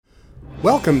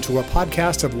Welcome to a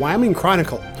podcast of Wyoming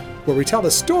Chronicle, where we tell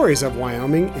the stories of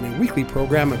Wyoming in a weekly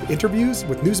program of interviews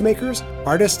with newsmakers,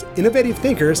 artists, innovative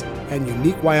thinkers, and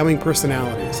unique Wyoming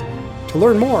personalities. To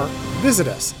learn more, visit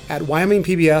us at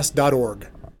wyomingpbs.org.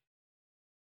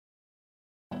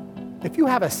 If you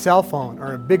have a cell phone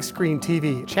or a big screen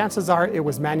TV, chances are it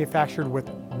was manufactured with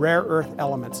rare earth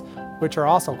elements, which are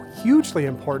also hugely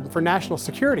important for national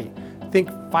security. Think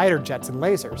fighter jets and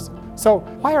lasers. So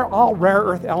why are all rare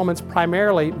earth elements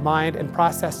primarily mined and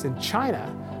processed in China,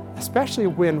 especially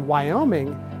when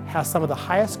Wyoming has some of the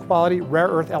highest quality rare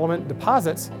earth element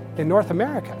deposits in North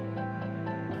America?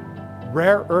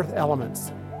 Rare earth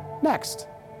elements. Next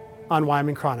on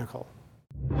Wyoming Chronicle.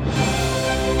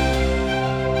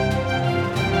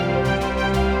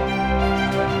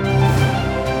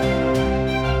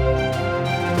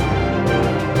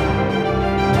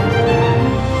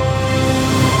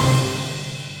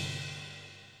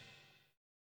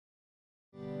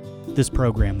 This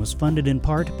program was funded in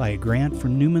part by a grant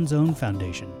from Newman's Own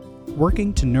Foundation,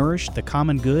 working to nourish the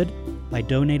common good by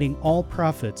donating all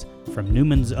profits from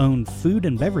Newman's Own food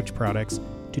and beverage products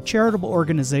to charitable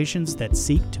organizations that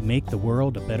seek to make the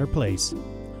world a better place.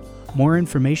 More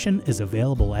information is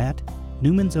available at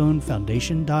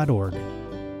newmansownfoundation.org.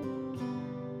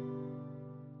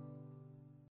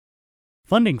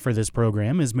 Funding for this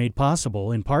program is made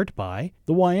possible in part by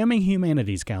the Wyoming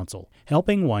Humanities Council,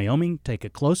 helping Wyoming take a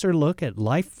closer look at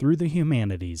life through the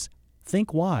humanities,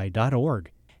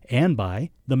 thinkwy.org, and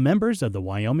by the members of the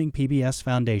Wyoming PBS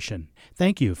Foundation.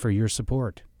 Thank you for your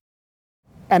support.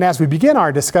 And as we begin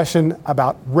our discussion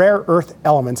about rare earth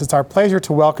elements, it's our pleasure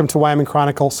to welcome to Wyoming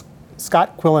Chronicle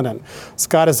Scott Quillinan.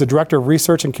 Scott is the Director of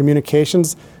Research and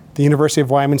Communications at the University of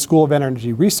Wyoming School of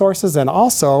Energy Resources, and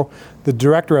also the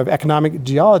Director of Economic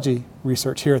Geology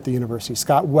Research here at the university.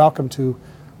 Scott, welcome to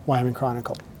Wyoming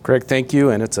Chronicle. Craig, thank you,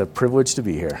 and it's a privilege to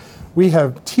be here. We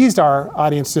have teased our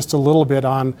audience just a little bit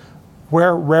on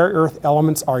where rare earth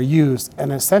elements are used,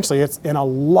 and essentially it's in a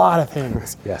lot of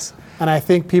things. Yes. And I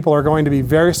think people are going to be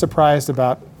very surprised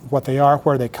about what they are,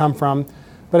 where they come from.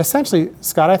 But essentially,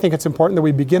 Scott, I think it's important that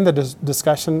we begin the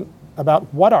discussion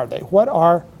about what are they? What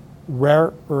are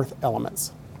rare earth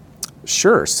elements?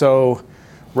 Sure. So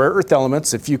rare earth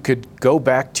elements, if you could go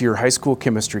back to your high school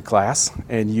chemistry class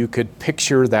and you could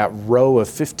picture that row of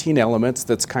 15 elements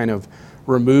that's kind of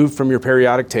removed from your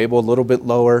periodic table, a little bit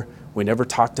lower. We never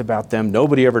talked about them.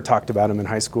 Nobody ever talked about them in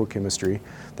high school chemistry.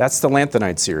 That's the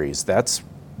lanthanide series. That's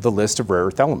the list of rare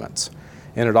earth elements.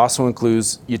 And it also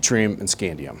includes yttrium and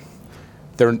scandium.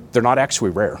 They're not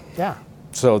actually rare. Yeah.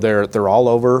 So they're all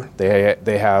over.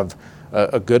 They have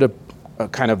a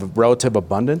kind of relative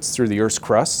abundance through the Earth's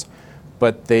crust,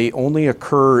 but they only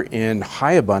occur in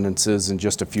high abundances in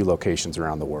just a few locations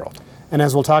around the world. And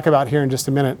as we'll talk about here in just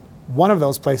a minute, one of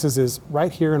those places is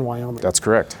right here in Wyoming. That's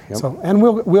correct. Yep. So, and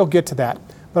we'll get to that.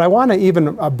 But I want to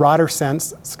even a broader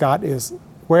sense, Scott, is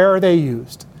where are they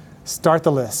used? Start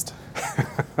the list.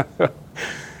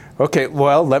 Okay,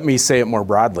 well, let me say it more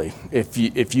broadly.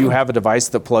 If you have a device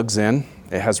that plugs in,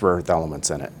 it has rare earth elements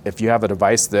in it. If you have a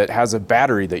device that has a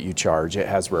battery that you charge, it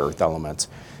has rare earth elements.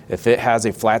 If it has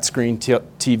a flat screen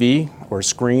TV or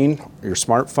screen, your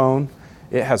smartphone,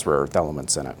 it has rare earth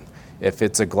elements in it. If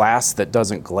it's a glass that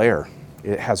doesn't glare,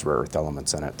 it has rare earth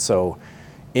elements in it. So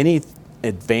any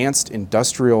advanced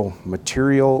industrial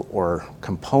material or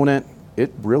component,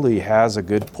 it really has a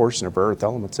good portion of rare earth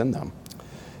elements in them.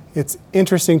 It's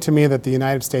interesting to me that the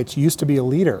United States used to be a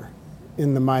leader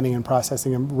in the mining and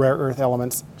processing of rare earth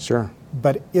elements. Sure.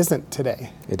 But isn't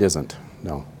today. It isn't,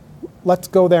 no. Let's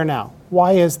go there now.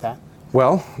 Why is that?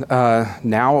 Well,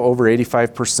 now over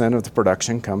 85% of the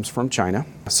production comes from China.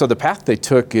 So the path they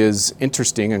took is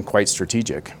interesting and quite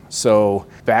strategic. So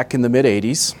back in the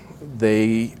mid-'80s,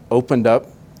 they opened up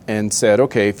and said,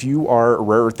 okay, if you are a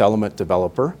rare earth element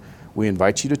developer, we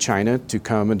invite you to China to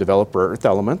come and develop rare earth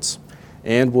elements,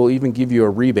 and we'll even give you a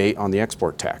rebate on the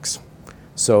export tax.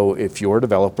 So if you're a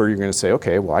developer, you're going to say,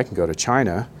 okay, well, I can go to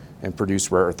China and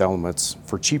produce rare earth elements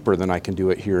for cheaper than I can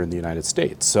do it here in the United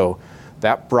States. So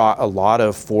that brought a lot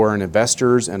of foreign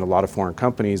investors and a lot of foreign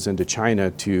companies into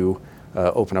China to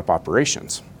open up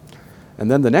operations. And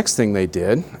then the next thing they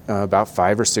did, about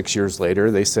 5 or 6 years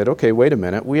later, they said, okay, wait a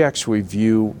minute, we actually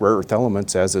view rare earth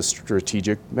elements as a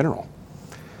strategic mineral.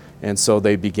 And so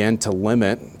they began to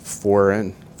limit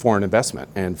foreign investment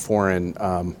and foreign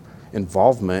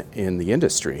involvement in the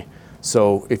industry.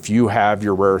 So if you have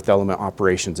your rare earth element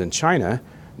operations in China,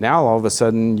 now all of a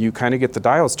sudden you kind of get the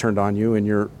dials turned on you and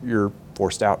you're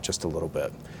forced out just a little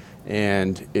bit.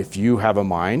 And if you have a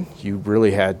mine, you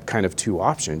really had kind of two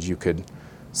options. You could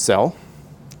sell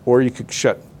or you could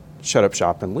shut shut up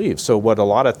shop and leave. So what a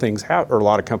lot of things or a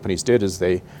lot of companies did is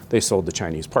they sold to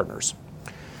Chinese partners.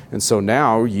 And so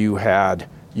now you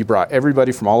brought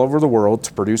everybody from all over the world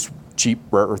to produce cheap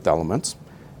rare earth elements,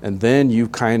 and then you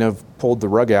kind of pulled the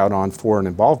rug out on foreign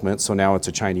involvement, so now it's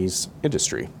a Chinese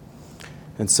industry.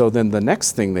 And so then the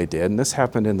next thing they did, and this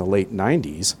happened in the late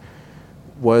 90s,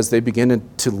 was they began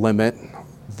to limit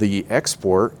the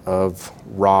export of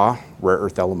raw rare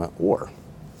earth element ore.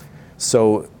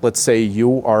 So let's say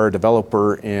you are a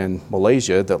developer in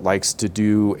Malaysia that likes to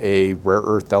do a rare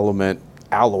earth element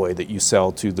alloy that you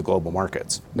sell to the global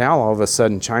markets. Now all of a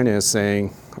sudden China is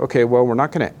saying, okay, well, we're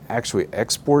not going to actually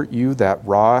export you that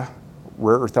raw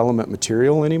rare earth element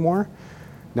material anymore.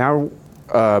 Now,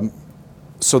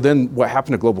 so then what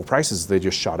happened to global prices? They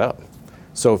just shot up.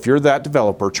 So if you're that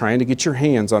developer trying to get your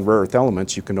hands on rare earth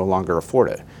elements, you can no longer afford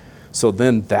it. So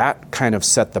then that kind of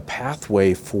set the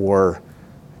pathway for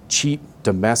cheap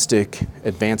domestic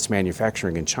advanced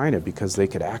manufacturing in China, because they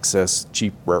could access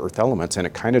cheap rare earth elements, and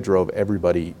it kind of drove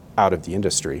everybody out of the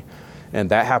industry. And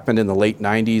that happened in the late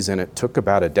 90s, and it took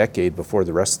about a decade before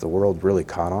the rest of the world really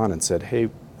caught on and said, hey,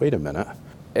 wait a minute,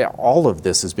 all of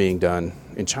this is being done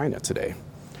in China today.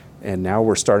 And now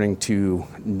we're starting to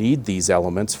need these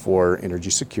elements for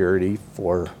energy security,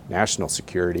 for national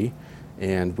security,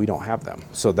 and we don't have them.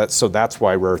 So that's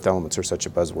why rare earth elements are such a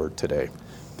buzzword today.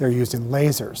 They're used in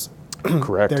lasers.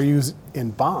 Correct. They're used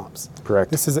in bombs.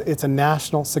 Correct. It's a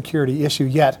national security issue,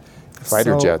 yet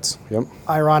fighter jets. Yep.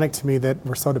 Ironic to me that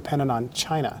we're so dependent on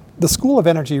China. The School of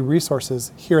Energy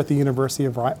Resources here at the University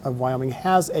of Wyoming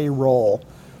has a role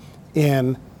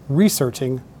in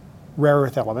researching rare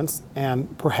earth elements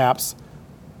and perhaps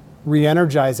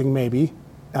re-energizing maybe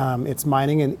its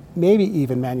mining and maybe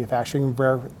even manufacturing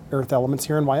rare earth elements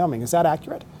here in Wyoming. Is that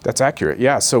accurate? That's accurate,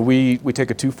 yeah. So we take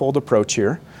a twofold approach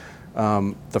here.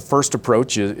 The first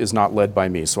approach is not led by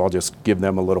me, so I'll just give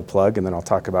them a little plug and then I'll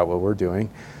talk about what we're doing.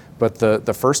 But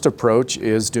the first approach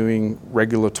is doing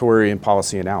regulatory and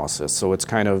policy analysis. So it's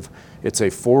a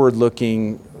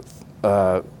forward-looking,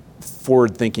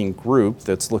 forward-thinking group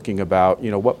that's looking about,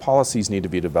 what policies need to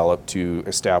be developed to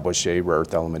establish a rare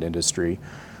earth element industry,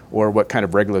 or what kind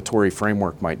of regulatory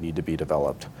framework might need to be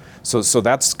developed. So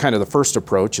that's kind of the first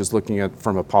approach, is looking at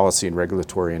from a policy and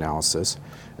regulatory analysis.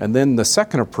 And then the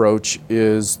second approach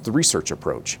is the research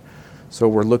approach. So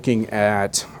we're looking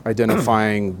at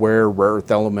identifying where rare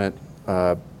earth element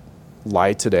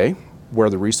lie today, where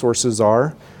the resources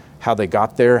are, how they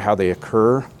got there, how they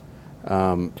occur,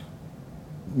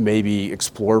 maybe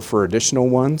explore for additional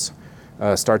ones,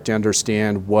 start to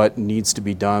understand what needs to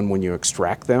be done when you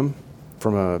extract them.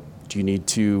 Do you need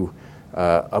to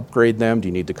upgrade them? Do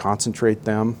you need to concentrate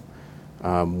them?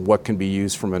 What can be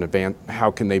used from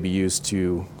how can they be used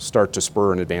to start to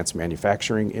spur an advanced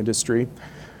manufacturing industry?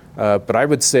 But I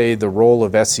would say the role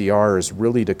of SER is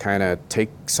really to kind of take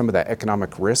some of that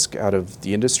economic risk out of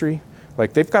the industry.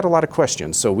 Like, they've got a lot of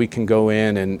questions, so we can go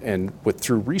in and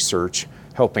through research,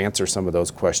 help answer some of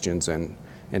those questions and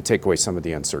take away some of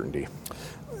the uncertainty.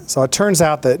 So it turns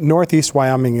out that Northeast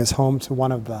Wyoming is home to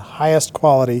one of the highest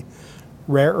quality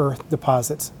rare earth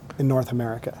deposits in North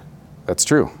America. That's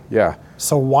true, yeah.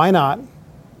 So why not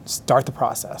start the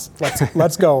process?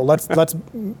 Let's go. Let's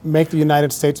make the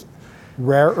United States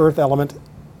rare earth element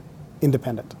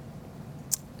independent.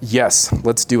 Yes,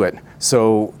 let's do it.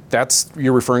 So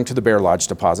you're referring to the Bear Lodge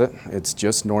deposit. It's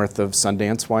just north of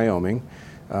Sundance, Wyoming.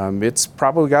 It's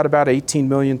probably got about 18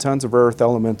 million tons of rare earth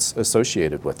elements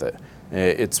associated with it.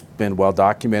 It's been well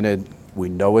documented. We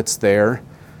know it's there.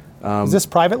 Is this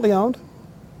privately owned?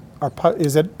 Or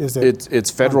is it?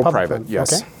 It's federal private,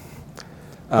 yes. Okay.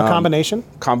 A combination?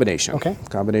 Combination. Okay.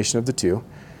 Combination of the two.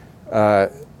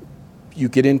 You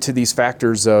get into these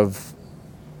factors of,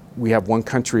 we have one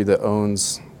country that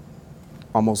owns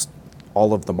almost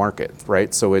all of the market,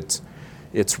 right? So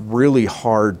it's really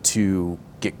hard to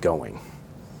get going.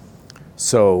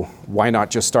 So why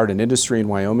not just start an industry in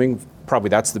Wyoming? Probably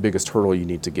that's the biggest hurdle you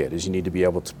need to get, is you need to be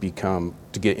able to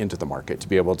get into the market, to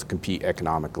be able to compete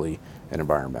economically and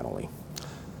environmentally.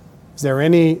 Is there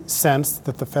any sense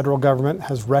that the federal government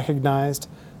has recognized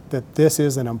that this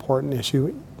is an important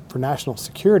issue for national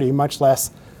security, much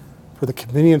less for the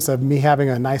convenience of me having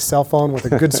a nice cell phone with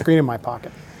a good screen in my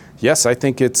pocket? Yes, I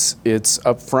think it's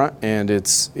upfront, and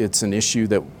it's an issue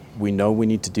that we know we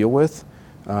need to deal with.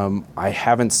 I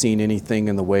haven't seen anything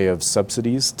in the way of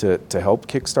subsidies to help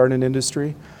kickstart an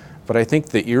industry, but I think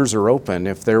the ears are open.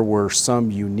 If there were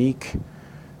some unique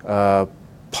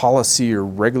policy or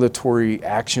regulatory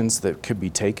actions that could be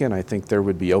taken, I think there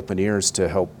would be open ears to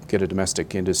help get a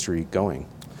domestic industry going.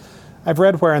 I've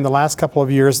read where in the last couple of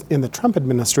years in the Trump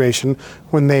administration,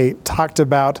 when they talked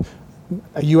about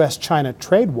a U.S.-China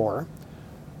trade war,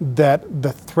 that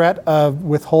the threat of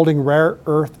withholding rare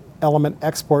earth element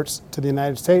exports to the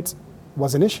United States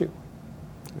was an issue.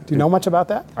 Do you know much about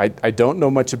that? I don't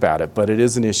know much about it, but it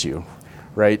is an issue,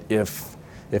 right? If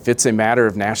it's a matter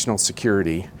of national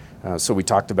security, so you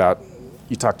talked about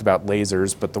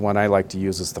lasers, but the one I like to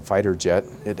use is the fighter jet.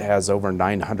 It has over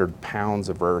 900 pounds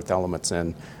of rare earth elements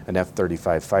in an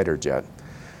F-35 fighter jet.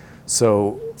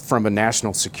 So from a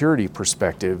national security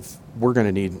perspective, we're going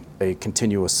to need a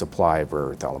continuous supply of rare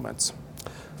earth elements.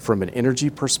 From an energy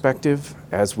perspective,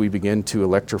 as we begin to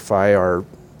electrify our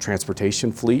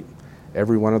transportation fleet,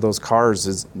 every one of those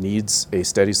cars needs a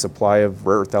steady supply of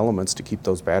rare earth elements to keep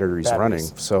those batteries running.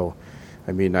 So,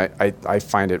 I mean, I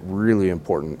find it really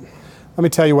important. Let me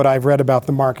tell you what I've read about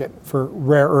the market for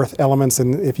rare earth elements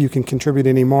and if you can contribute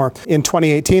any more. In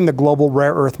 2018, the global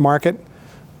rare earth market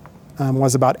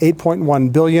was about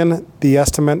 $8.1 billion. The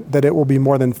estimate that it will be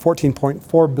more than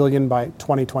 $14.4 billion by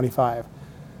 2025.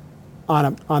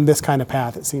 On this kind of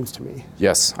path, it seems to me.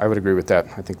 Yes, I would agree with that.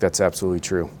 I think that's absolutely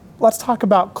true. Let's talk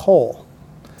about coal.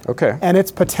 Okay. And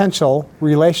its potential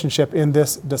relationship in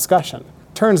this discussion.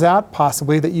 Turns out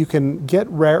possibly that you can get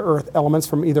rare earth elements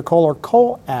from either coal or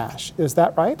coal ash. Is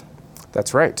that right?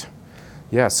 That's right.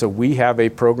 Yeah, so we have a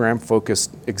program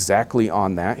focused exactly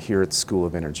on that here at the School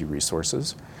of Energy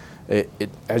Resources.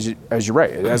 As you're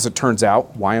right, as it turns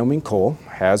out, Wyoming coal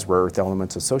has rare earth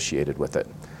elements associated with it.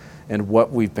 And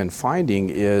what we've been finding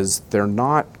is they're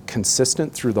not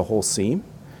consistent through the whole seam.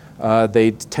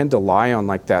 They tend to lie on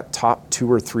like that top 2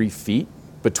 or 3 feet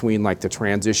between like the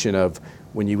transition of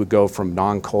when you would go from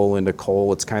non-coal into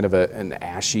coal. It's kind of an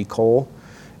ashy coal.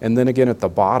 And then again at the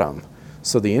bottom.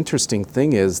 So the interesting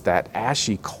thing is that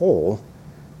ashy coal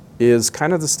is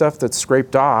kind of the stuff that's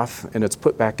scraped off and it's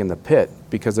put back in the pit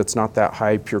because it's not that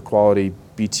high pure quality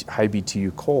high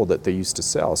BTU coal that they used to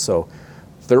sell. So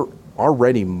they're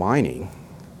already mining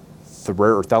the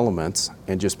rare earth elements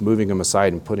and just moving them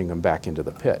aside and putting them back into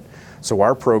the pit. So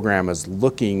our program is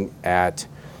looking at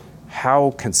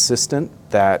how consistent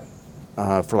that,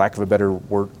 for lack of a better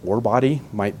word, ore body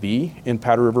might be in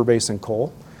Powder River Basin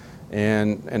coal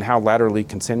and how laterally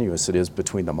continuous it is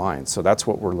between the mines. So that's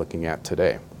what we're looking at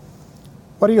today.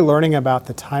 What are you learning about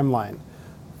the timeline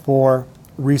for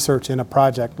research in a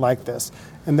project like this?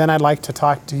 And then I'd like to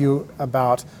talk to you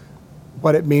about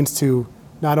what it means to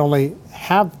not only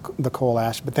have the coal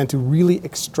ash, but then to really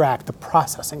extract the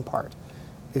processing part,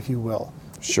 if you will.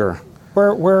 Sure.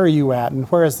 Where are you at and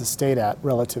where is the state at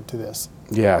relative to this?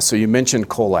 Yeah, so you mentioned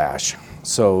coal ash.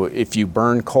 So if you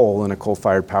burn coal in a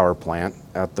coal-fired power plant,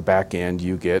 at the back end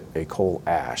you get a coal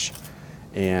ash.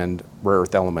 And rare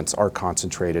earth elements are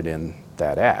concentrated in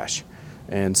that ash.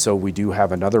 And so we do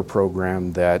have another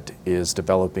program that is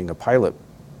developing a pilot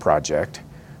project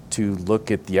to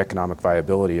look at the economic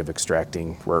viability of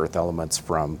extracting rare earth elements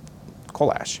from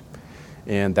coal ash.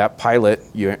 And that pilot,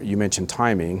 you mentioned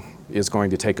timing, is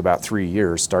going to take about 3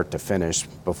 years start to finish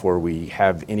before we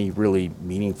have any really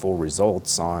meaningful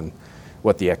results on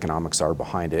what the economics are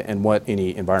behind it and what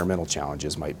any environmental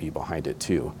challenges might be behind it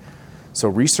too. So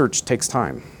research takes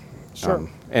time. Sure.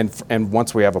 And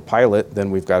once we have a pilot,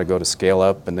 then we've got to go to scale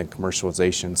up and then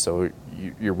commercialization. So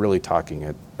you're really talking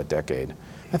a decade.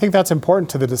 I think that's important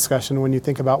to the discussion when you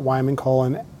think about Wyoming coal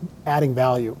and adding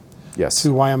value Yes.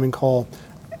 to Wyoming coal.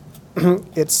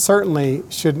 It certainly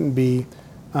shouldn't be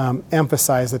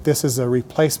emphasized that this is a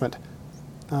replacement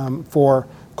for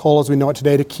coal as we know it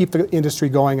today to keep the industry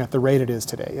going at the rate it is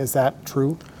today. Is that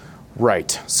true?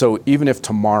 Right. So even if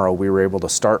tomorrow we were able to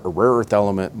start a rare earth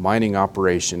element mining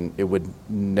operation, it would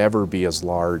never be as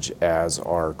large as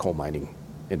our coal mining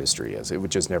industry is. It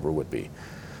would just never would be.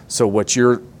 So what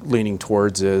you're leaning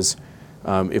towards is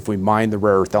if we mine the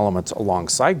rare earth elements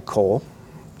alongside coal,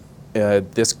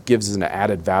 this gives an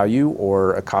added value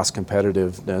or a cost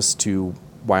competitiveness to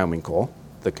Wyoming coal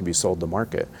that can be sold to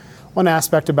market. One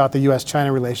aspect about the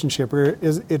U.S.-China relationship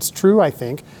is it's true, I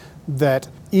think, that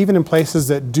even in places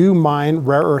that do mine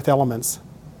rare earth elements,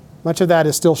 much of that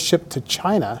is still shipped to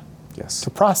China Yes. to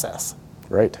process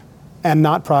Right. and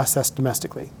not processed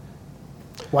domestically.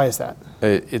 Why is that?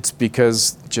 It's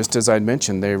because, just as I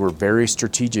mentioned, they were very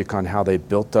strategic on how they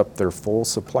built up their full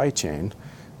supply chain.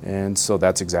 And so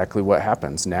that's exactly what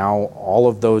happens. Now, all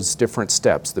of those different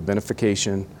steps, the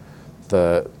beneficiation,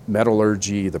 the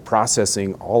metallurgy, the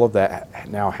processing, all of that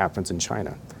now happens in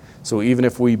China. So even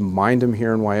if we mined them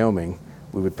here in Wyoming,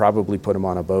 we would probably put them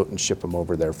on a boat and ship them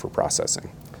over there for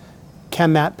processing.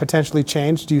 Can that potentially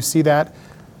change? Do you see that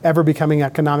ever becoming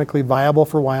economically viable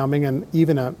for Wyoming and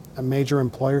even a major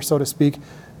employer, so to speak,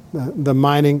 the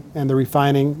mining and the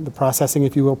refining, the processing,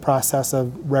 if you will, process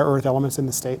of rare earth elements in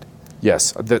the state?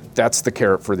 Yes, that's the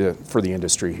carrot for the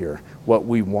industry here. What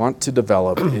we want to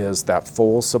develop is that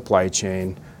full supply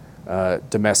chain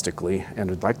domestically, and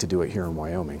we'd like to do it here in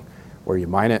Wyoming, where you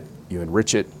mine it, you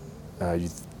enrich it, you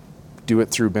do it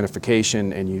through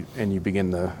beneficiation, and you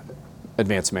begin the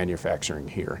advanced manufacturing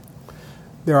here.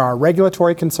 There are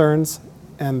regulatory concerns,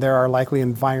 and there are likely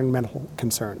environmental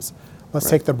concerns. Let's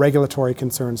take the regulatory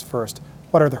concerns first.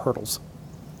 What are the hurdles?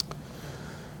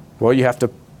 Well, you have to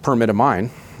permit a mine.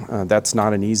 That's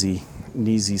not an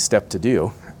easy step to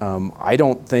do. I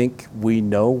don't think we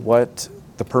know what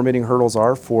the permitting hurdles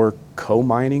are for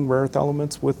co-mining rare earth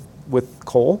elements with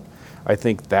coal. I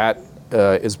think that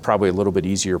is probably a little bit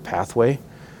easier pathway.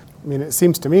 I mean, it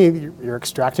seems to me you're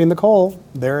extracting the coal.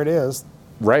 There it is.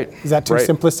 Right. Is that too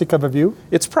simplistic of a view?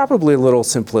 It's probably a little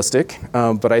simplistic,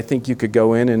 but I think you could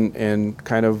go in and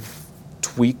kind of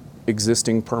tweak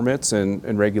existing permits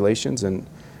and regulations and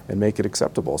make it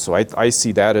acceptable. So I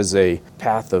see that as a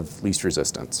path of least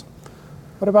resistance.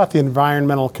 What about the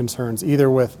environmental concerns, either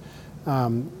with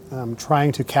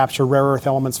trying to capture rare earth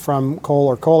elements from coal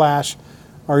or coal ash,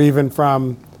 or even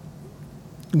from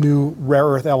new rare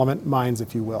earth element mines,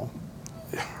 if you will?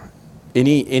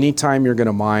 Any time you're going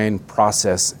to mine,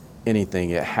 process anything,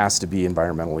 it has to be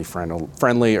environmentally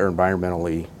friendly or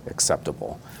environmentally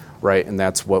acceptable, right? And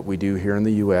that's what we do here in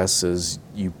the U.S. is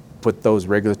you put those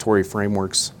regulatory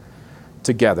frameworks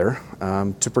together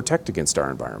to protect against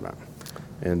our environment.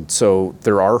 And so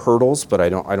there are hurdles, but I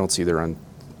don't see they're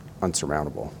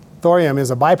unsurmountable. Thorium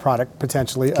is a byproduct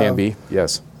potentially. Can be,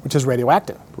 yes. Which is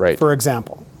radioactive, right? For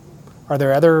example. Are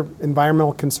there other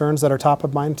environmental concerns that are top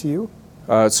of mind to you?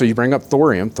 So you bring up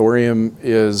thorium. Thorium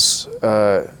is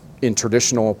in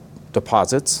traditional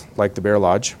deposits like the Bear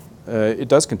Lodge. It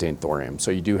does contain thorium,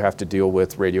 so you do have to deal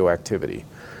with radioactivity.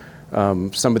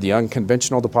 Some of the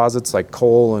unconventional deposits like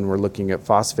coal, and we're looking at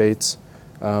phosphates,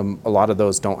 a lot of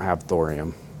those don't have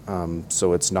thorium,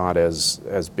 so it's not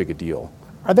as big a deal.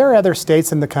 Are there other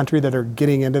states in the country that are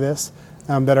getting into this,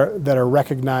 that are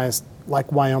recognized, like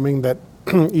Wyoming, that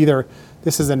either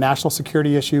this is a national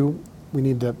security issue, we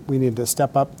need to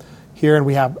step up here, and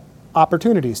we have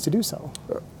opportunities to do so?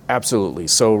 Absolutely.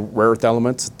 So rare earth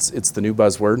elements, it's the new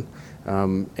buzzword,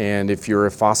 and if you're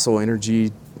a fossil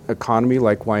energy economy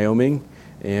like Wyoming,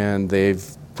 and they've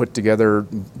put together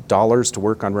dollars to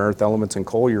work on rare earth elements and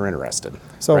coal, you're interested.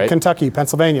 So right? Kentucky,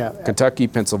 Pennsylvania,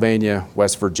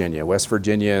 West Virginia. West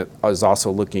Virginia is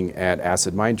also looking at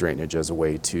acid mine drainage as a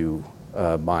way to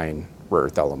mine rare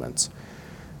earth elements.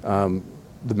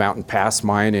 The Mountain Pass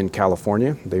mine in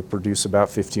California, they produce about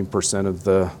 15% of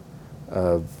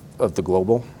the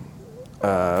global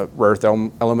rare earth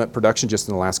element production just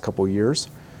in the last couple of years.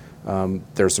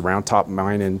 There's the Round Top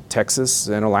mine in Texas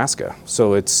and Alaska.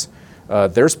 So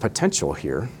there's potential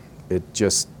here. It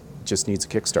just needs a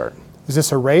kickstart. Is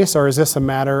this a race, or is this a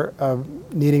matter of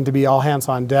needing to be all hands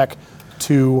on deck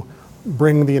to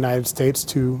bring the United States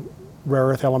to rare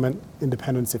earth element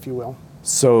independence, if you will?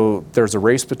 So there's a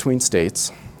race between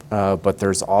states, but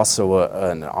there's also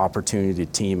an opportunity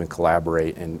to team and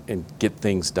collaborate and get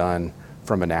things done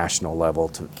from a national level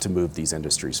to move these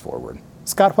industries forward.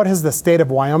 Scott, what has the state of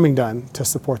Wyoming done to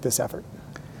support this effort?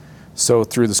 So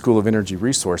through the School of Energy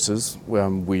Resources,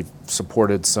 we've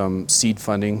supported some seed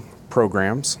funding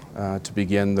programs to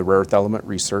begin the rare earth element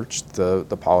research,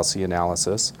 the policy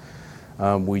analysis.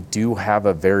 We do have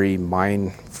a very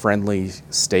mine-friendly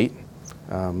state.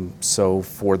 So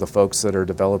for the folks that are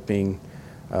developing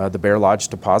the Bear Lodge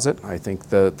deposit, I think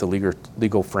the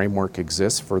legal framework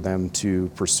exists for them to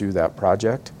pursue that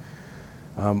project.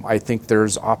 I think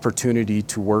there's opportunity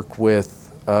to work with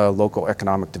local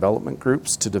economic development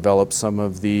groups to develop some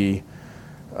of the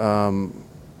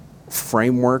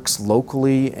frameworks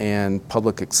locally and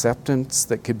public acceptance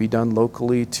that could be done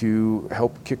locally to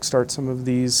help kickstart some of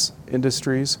these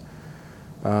industries.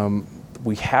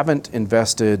 We haven't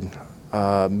invested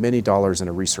many dollars in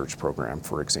a research program,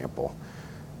 for example.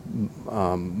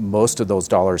 Most of those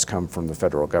dollars come from the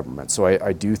federal government. So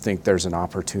I do think there's an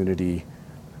opportunity,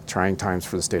 trying times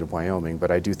for the state of Wyoming,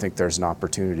 but I do think there's an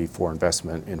opportunity for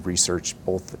investment in research,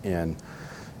 both in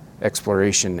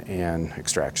exploration and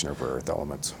extraction of rare earth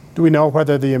elements. Do we know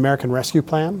whether the American Rescue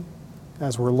Plan,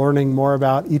 as we're learning more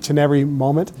about each and every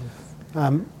moment,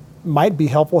 might be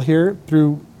helpful here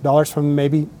through dollars from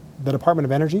maybe the Department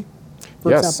of Energy,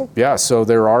 for example? Yeah, so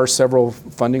there are several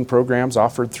funding programs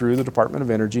offered through the Department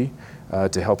of Energy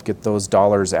to help get those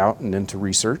dollars out and into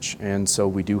research, and so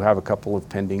we do have a couple of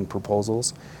pending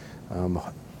proposals.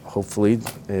 Hopefully,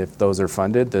 if those are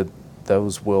funded, that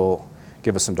those will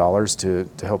give us some dollars to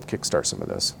help kickstart some of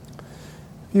this.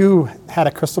 you had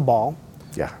a crystal ball,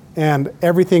 Yeah. and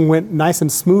everything went nice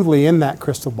and smoothly in that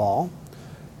crystal ball,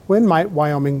 when might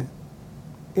Wyoming,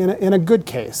 in a good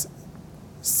case,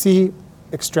 see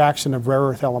extraction of rare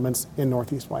earth elements in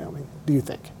northeast Wyoming, do you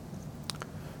think?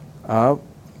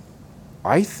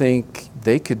 I think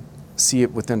they could see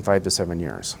it within 5 to 7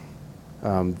 years.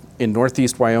 In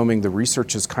northeast Wyoming, the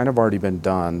research has kind of already been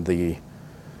done. The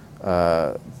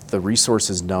resource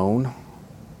is known.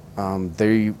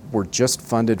 They were just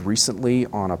funded recently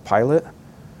on a pilot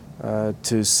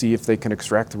to see if they can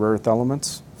extract the rare earth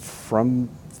elements from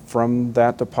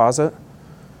that deposit.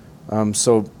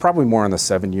 So probably more on the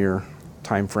 7-year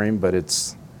time frame, but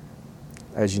it's,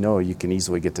 as you know, you can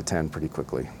easily get to 10 pretty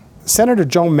quickly. Senator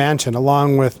Joe Manchin,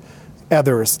 along with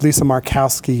others, Lisa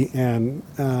Murkowski and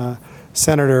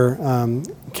Senator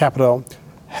Capito,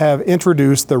 have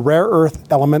introduced the Rare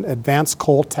Earth Element Advanced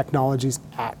Coal Technologies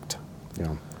Act.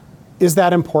 Yeah. Is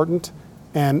that important?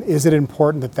 And is it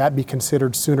important that that be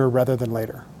considered sooner rather than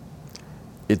later?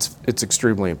 It's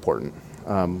extremely important.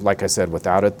 Like I said,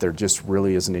 without it, there just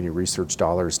really isn't any research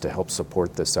dollars to help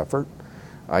support this effort.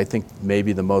 I think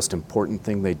maybe the most important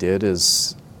thing they did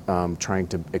is trying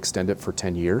to extend it for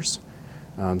 10 years.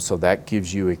 So that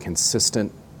gives you a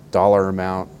consistent dollar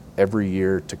amount every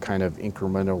year to kind of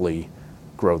incrementally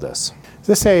grow this. Is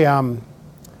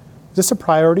this a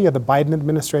priority of the Biden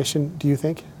administration, do you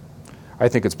think? I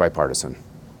think it's bipartisan.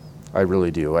 I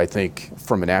really do. I think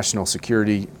from a national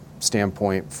security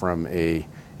standpoint, from a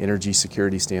energy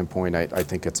security standpoint, I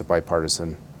think it's a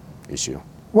bipartisan issue.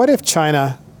 What if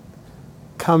China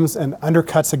comes and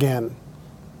undercuts again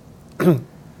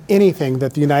anything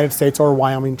that the United States or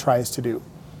Wyoming tries to do?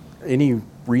 Any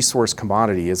resource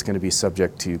commodity is going to be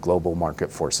subject to global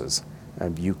market forces.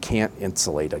 You can't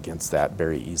insulate against that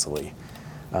very easily.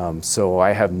 So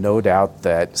I have no doubt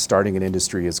that starting an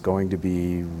industry is going to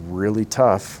be really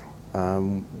tough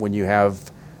when you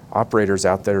have operators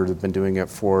out there that have been doing it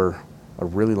for a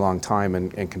really long time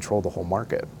and control the whole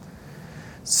market.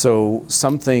 So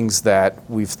some things that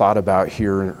we've thought about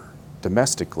here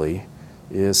domestically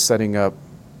is setting up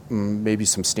maybe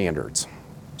some standards,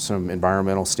 some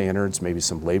environmental standards, maybe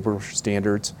some labor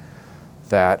standards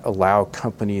that allow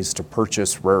companies to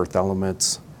purchase rare earth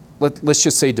elements. Let's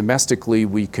just say domestically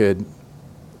we could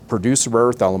produce a rare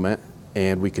earth element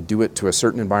and we could do it to a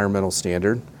certain environmental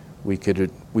standard. We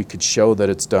could show that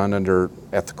it's done under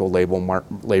ethical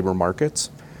labor markets,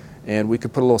 and we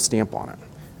could put a little stamp on it.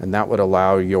 And that would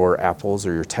allow your Apples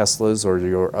or your Teslas or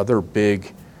your other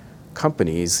big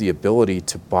companies the ability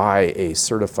to buy a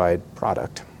certified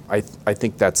product. I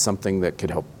think that's something that could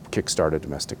help kickstart a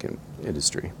domestic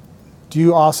industry. Do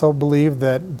you also believe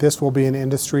that this will be an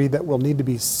industry that will need to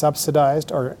be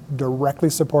subsidized or directly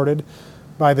supported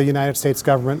by the United States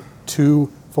government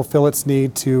to fulfill its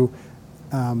need to,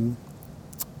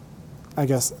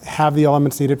 have the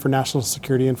elements needed for national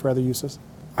security and for other uses?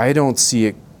 I don't see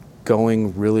it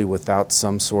going really without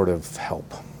some sort of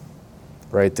help,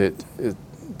 right? The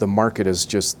market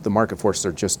forces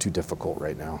are just too difficult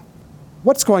right now.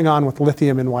 What's going on with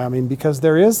lithium in Wyoming? Because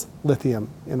there is lithium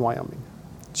in Wyoming.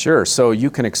 Sure, so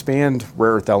you can expand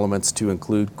rare earth elements to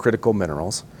include critical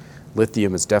minerals.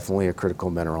 Lithium is definitely a critical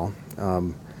mineral.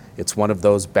 It's one of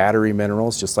those battery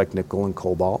minerals, just like nickel and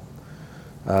cobalt.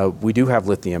 We do have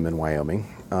lithium in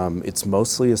Wyoming. It's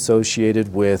mostly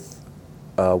associated with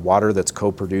water that's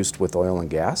co-produced with oil and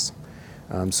gas.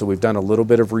 So we've done a little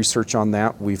bit of research on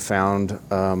that. We found...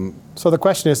 So the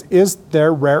question is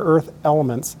there rare earth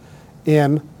elements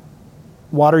in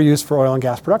water used for oil and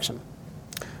gas production?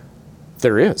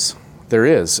 There is.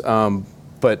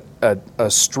 But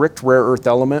a strict rare earth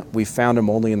element, we found them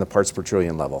only in the parts per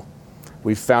trillion level.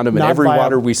 We found them in every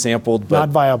water we sampled, but not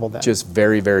viable then. Just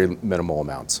very, very minimal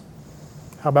amounts.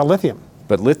 How about lithium?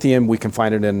 But lithium, we can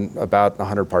find it in about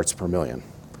 100 parts per million.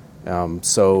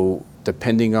 So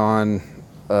depending on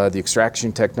the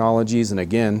extraction technologies, and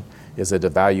again, is it a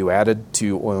value added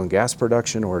to oil and gas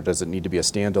production, or does it need to be a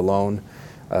standalone?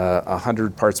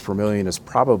 100 parts per million is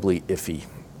probably iffy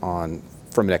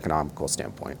from an economical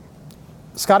standpoint.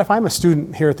 Scott, if I'm a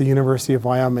student here at the University of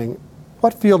Wyoming,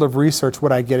 what field of research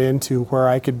would I get into where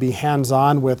I could be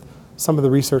hands-on with some of the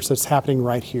research that's happening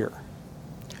right here?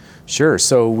 Sure.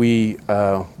 So we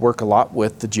work a lot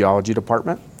with the geology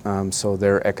department. So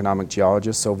they're economic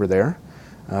geologists over there.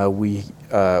 We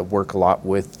work a lot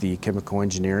with the chemical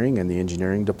engineering and the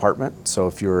engineering department. So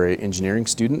if you're an engineering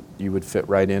student, you would fit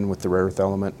right in with the rare earth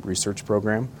element research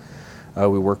program.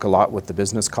 We work a lot with the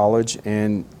business college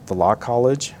and the law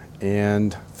college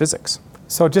and physics.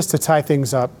 So just to tie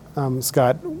things up,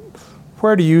 Scott,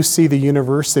 where do you see the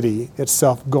university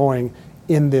itself going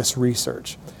in this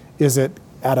research? Is it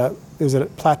is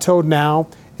it plateaued now?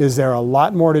 Is there a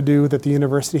lot more to do that the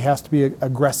university has to be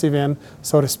aggressive in,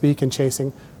 so to speak, in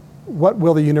chasing? What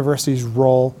will the university's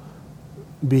role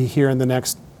be here in the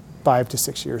next 5 to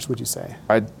 6 years, would you say?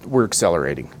 We're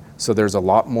accelerating. So there's a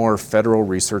lot more federal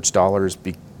research dollars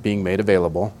being made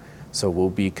available. So we'll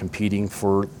be competing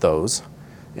for those.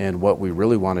 And what we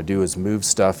really want to do is move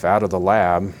stuff out of the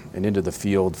lab and into the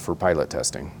field for pilot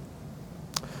testing.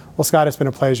 Well, Scott, it's been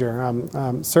a pleasure.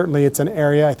 Certainly it's an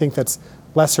area I think that's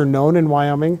lesser known in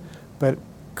Wyoming, but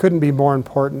couldn't be more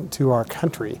important to our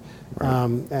country. Right.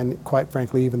 And quite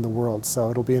frankly, even the world.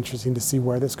 So it'll be interesting to see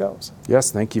where this goes.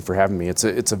 Yes, thank you for having me. It's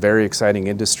a very exciting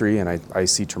industry, and I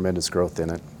see tremendous growth in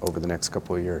it over the next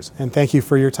couple of years. And thank you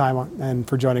for your time and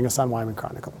for joining us on Wyoming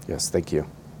Chronicle. Yes, thank you.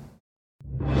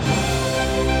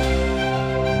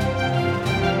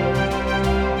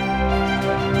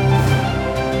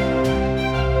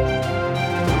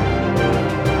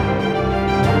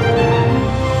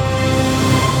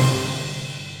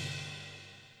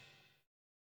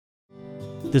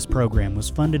 This program was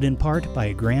funded in part by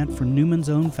a grant from Newman's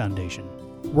Own Foundation,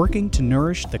 working to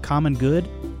nourish the common good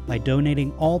by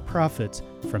donating all profits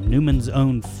from Newman's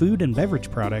Own food and beverage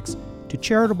products to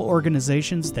charitable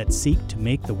organizations that seek to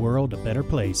make the world a better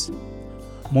place.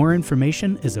 More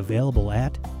information is available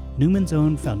at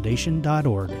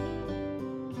newmansownfoundation.org.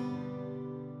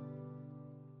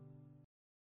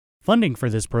 Funding for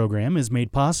this program is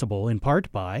made possible in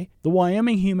part by the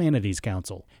Wyoming Humanities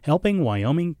Council, helping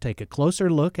Wyoming take a closer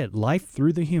look at life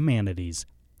through the humanities,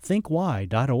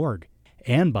 thinkwy.org,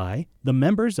 and by the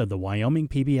members of the Wyoming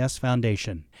PBS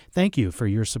Foundation. Thank you for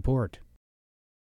your support.